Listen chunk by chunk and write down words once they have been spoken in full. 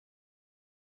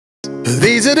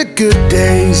These are the good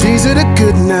days, these are the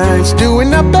good nights,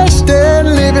 doing our best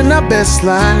and living our best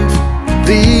life.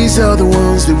 These are the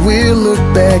ones that we'll look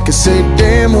back and say,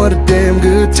 damn, what a damn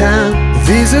good time.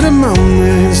 These are the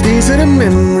moments, these are the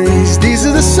memories, these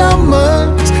are the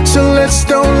summers. So let's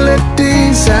don't let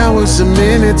these hours and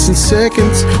minutes and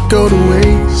seconds go to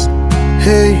waste.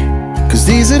 Hey, 'cause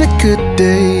these are the good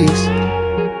days.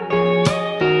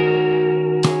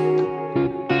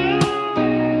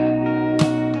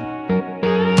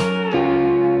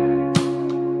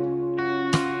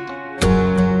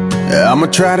 I'ma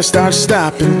try to start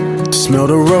stopping, smell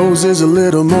the roses a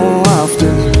little more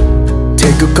often.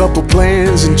 Take a couple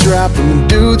plans and drop them and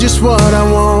do just what I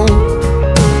want.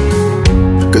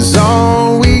 'Cause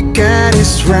all we got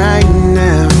is right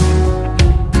now.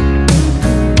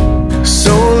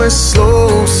 So let's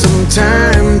slow some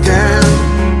time down.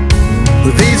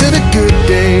 Well, these are the good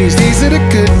days, these are the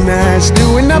good nights,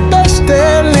 doing our best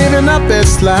and living our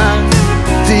best life.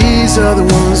 These are the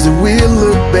ones that we'll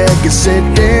look back and say,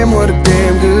 damn, what a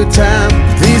damn good time.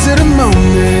 These are the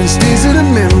moments, these are the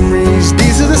memories,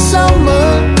 these are the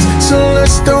summers. So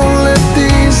let's don't let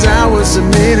these hours and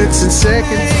minutes and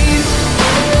seconds.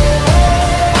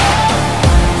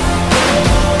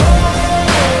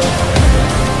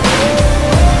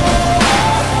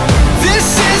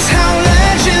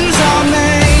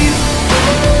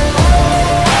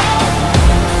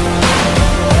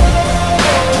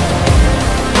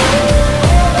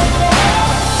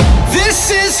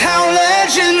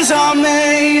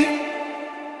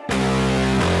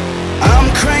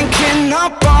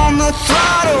 Up on the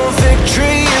throttle,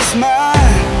 victory is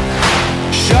mine.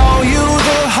 Show you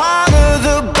the harder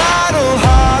the battle,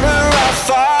 harder I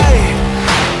fight.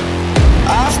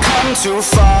 I've come too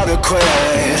far to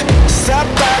quit. Step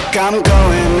back, I'm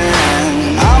going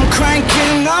in. I'm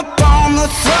cranking up on the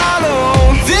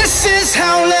throttle. This is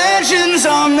how legends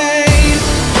are made.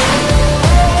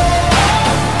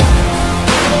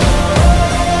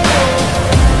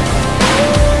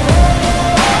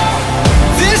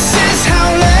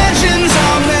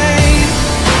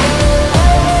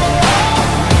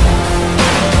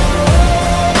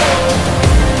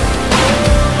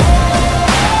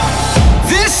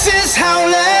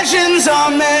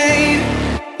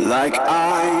 Like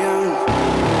iron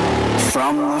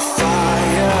from the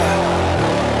fire,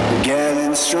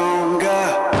 getting strong.